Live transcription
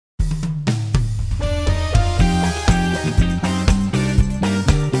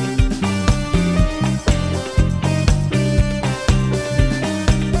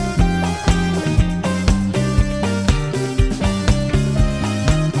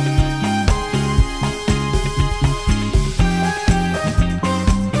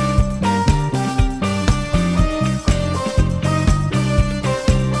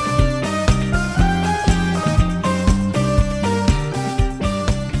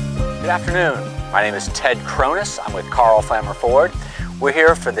Good afternoon. My name is Ted Cronus. I'm with Karl Flammer Ford. We're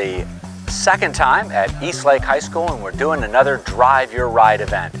here for the second time at East Lake High School, and we're doing another Drive Your Ride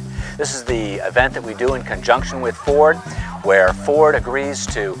event. This is the event that we do in conjunction with Ford, where Ford agrees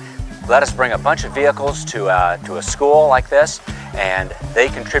to let us bring a bunch of vehicles to a school like this, and they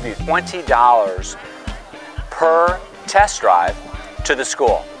contribute $20 per test drive to the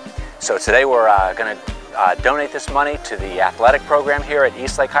school. So today we're going to donate this money to the athletic program here at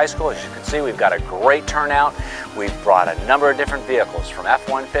East Lake High School. As you can see, we've got a great turnout. We've brought a number of different vehicles, from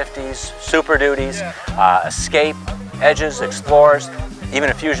F-150s, Super Duties, Escape, Edges, Explorers, even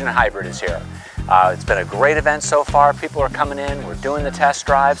a Fusion Hybrid is here. It's been a great event so far. People are coming in, we're doing the test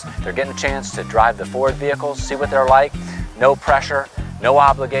drives. They're getting a chance to drive the Ford vehicles, see what they're like. No pressure, no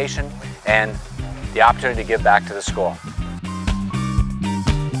obligation, and the opportunity to give back to the school.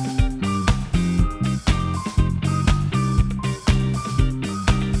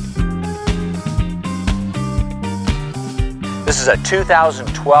 This is a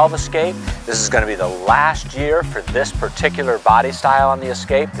 2012 Escape. This is going to be the last year for this particular body style on the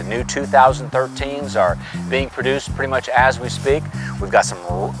Escape. The new 2013s are being produced pretty much as we speak. We've got some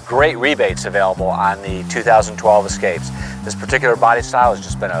great rebates available on the 2012 Escapes. This particular body style has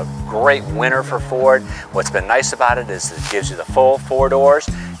just been a great winner for Ford. What's been nice about it is it gives you the full 4 doors,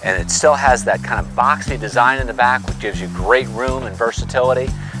 and it still has that kind of boxy design in the back, which gives you great room and versatility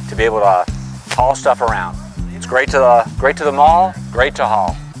to be able to haul stuff around. It's great to the mall, great to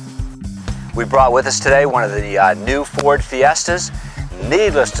haul. We brought with us today one of the new Ford Fiestas.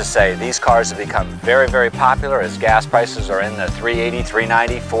 Needless to say, these cars have become very, very popular as gas prices are in the $3.80,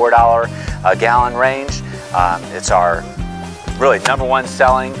 $3.90, $4 a gallon range. It's our really #1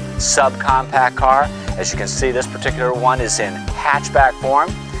 selling subcompact car. As you can see, this particular one is in hatchback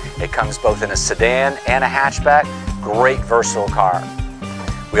form. It comes both in a sedan and a hatchback. Great versatile car.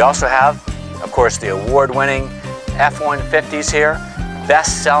 We also have, of course, the award-winning F-150s here,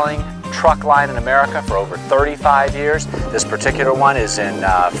 best-selling truck line in America for over 35 years. This particular one is in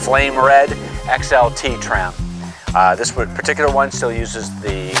flame red XLT trim. This particular one still uses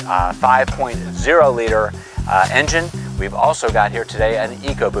the 5.0 liter engine. We've also got here today an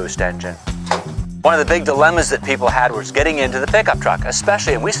EcoBoost engine. One of the big dilemmas that people had was getting into the pickup truck,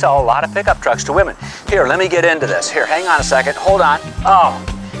 especially, and we sell a lot of pickup trucks to women. Here, let me get into this. Here, hang on a second, hold on. Oh,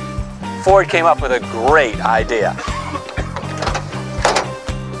 Ford came up with a great idea.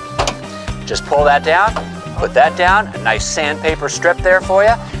 Just pull that down, put that down, a nice sandpaper strip there for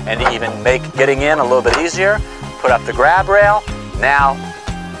you, and to even make getting in a little bit easier, put up the grab rail. Now,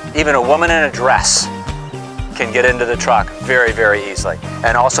 even a woman in a dress can get into the truck very, very easily.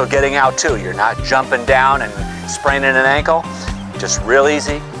 And also getting out too. You're not jumping down and spraining an ankle. Just real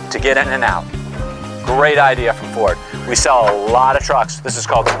easy to get in and out. Great idea from Ford. We sell a lot of trucks. This is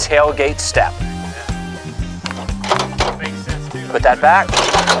called the tailgate step. Put that back,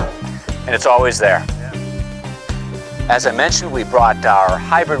 and it's always there. As I mentioned, we brought our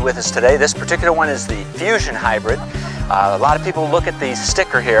hybrid with us today. This particular one is the Fusion Hybrid. A lot of people look at the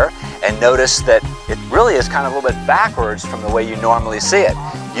sticker here and notice that it really is kind of a little bit backwards from the way you normally see it.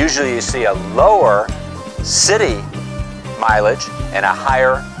 Usually you see a lower city mileage and a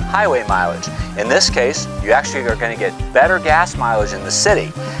higher highway mileage. In this case, you actually are going to get better gas mileage in the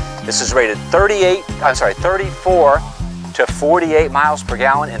city. This is rated 34 to 48 miles per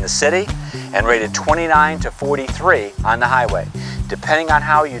gallon in the city and rated 29 to 43 on the highway. Depending on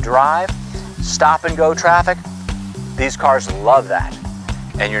how you drive, stop and go traffic, these cars love that,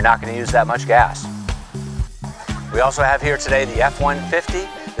 and you're not going to use that much gas. We also have here today the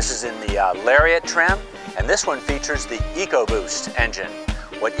F-150. This is in the Lariat trim, and this one features the EcoBoost engine.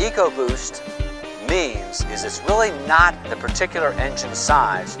 What EcoBoost means is it's really not the particular engine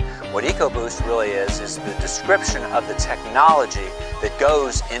size. What EcoBoost really is the description of the technology that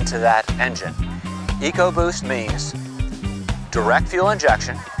goes into that engine. EcoBoost means direct fuel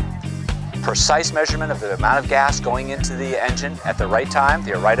injection, precise measurement of the amount of gas going into the engine at the right time,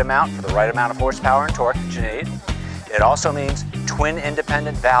 the right amount for the right amount of horsepower and torque that you need. It also means twin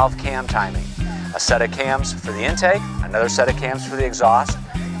independent valve cam timing. A set of cams for the intake, another set of cams for the exhaust,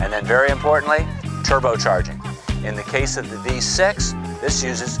 and then very importantly, turbocharging. In the case of the V6, this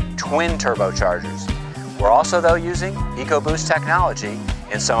uses twin turbochargers. We're also though using EcoBoost technology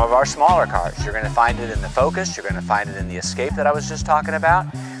in some of our smaller cars. You're going to find it in the Focus, you're going to find it in the Escape that I was just talking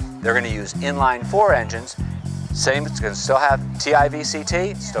about. They're going to use inline 4 engines. Same, it's going to still have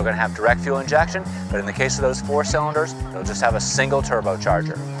TIVCT, it's still going to have direct fuel injection, but in the case of those 4 cylinders, they'll just have a single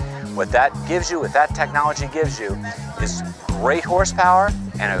turbocharger. What that gives you, what that technology gives you, is great horsepower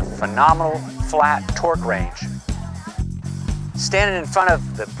and a phenomenal flat torque range. Standing in front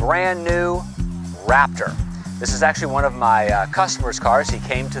of the brand new Raptor. This is actually one of my customers' cars. He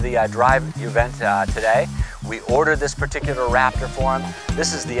came to the drive event today. We ordered this particular Raptor for him.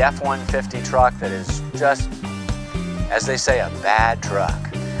 This is the F-150 truck that is just, as they say, a bad truck.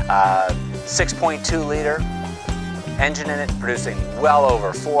 6.2 liter engine in it, producing well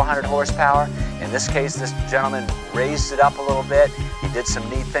over 400 horsepower. In this case, this gentleman raised it up a little bit. He did some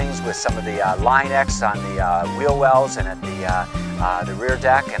neat things with some of the line X on the wheel wells and at the rear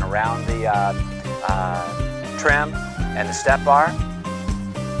deck and around the trim and the step bar.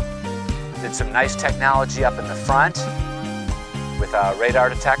 Did some nice technology up in the front with a radar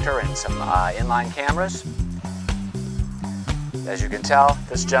detector and some inline cameras. As you can tell,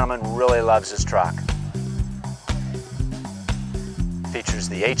 this gentleman really loves his truck. Features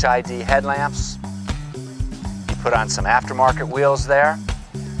the HID headlamps. He put on some aftermarket wheels there.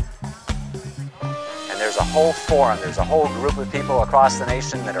 And there's a whole forum, there's a whole group of people across the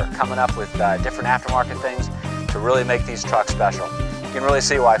nation that are coming up with different aftermarket things to really make these trucks special. You can really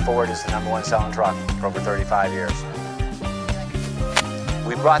see why Ford is the #1 selling truck for over 35 years.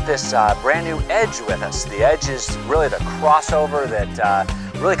 We brought this brand new Edge with us. The Edge is really the crossover that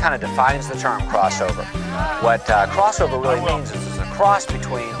really kind of defines the term crossover. What crossover really means is it's a cross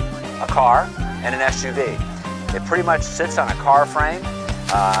between a car and an SUV. It pretty much sits on a car frame.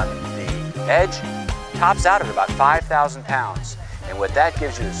 The Edge tops out at about 5,000 pounds. And what that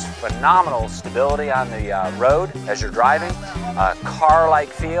gives you is phenomenal stability on the road as you're driving, a car-like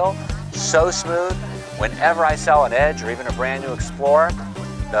feel, so smooth. Whenever I sell an Edge or even a brand new Explorer,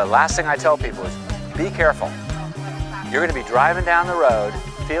 the last thing I tell people is be careful. You're going to be driving down the road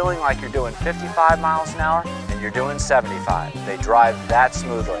feeling like you're doing 55 miles an hour and you're doing 75. They drive that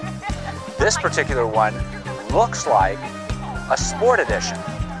smoothly. This particular one looks like a Sport Edition.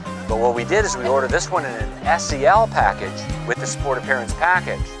 But what we did is we ordered this one in an SEL package with the Sport Appearance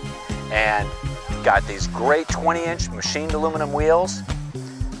package and got these great 20-inch machined aluminum wheels.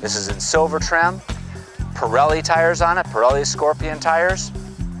 This is in silver trim, Pirelli tires on it, Pirelli Scorpion tires.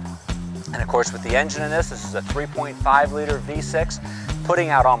 And of course with the engine in this is a 3.5 liter V6 putting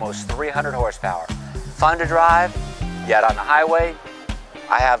out almost 300 horsepower. Fun to drive, yet on the highway,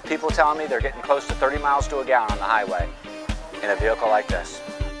 I have people telling me they're getting close to 30 miles to a gallon on the highway in a vehicle like this.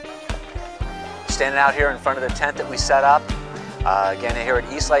 Standing out here in front of the tent that we set up. Again, here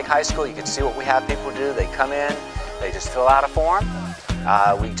at Eastlake High School, you can see what we have people do. They come in, they just fill out a form.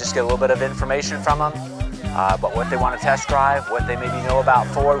 We just get a little bit of information from them about what they want to test drive, what they maybe know about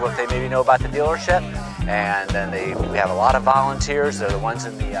Ford, what they maybe know about the dealership. And then we have a lot of volunteers. They're the ones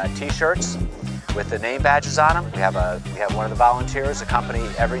in the t-shirts with the name badges on them. We have one of the volunteers accompany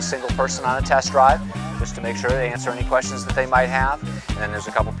every single person on a test drive, just to make sure they answer any questions that they might have. And then there's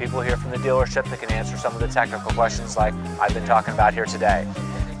a couple people here from the dealership that can answer some of the technical questions like I've been talking about here today.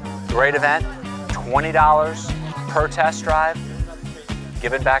 Great event, $20 per test drive,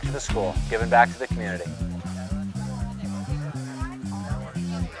 giving back to the school, giving back to the community.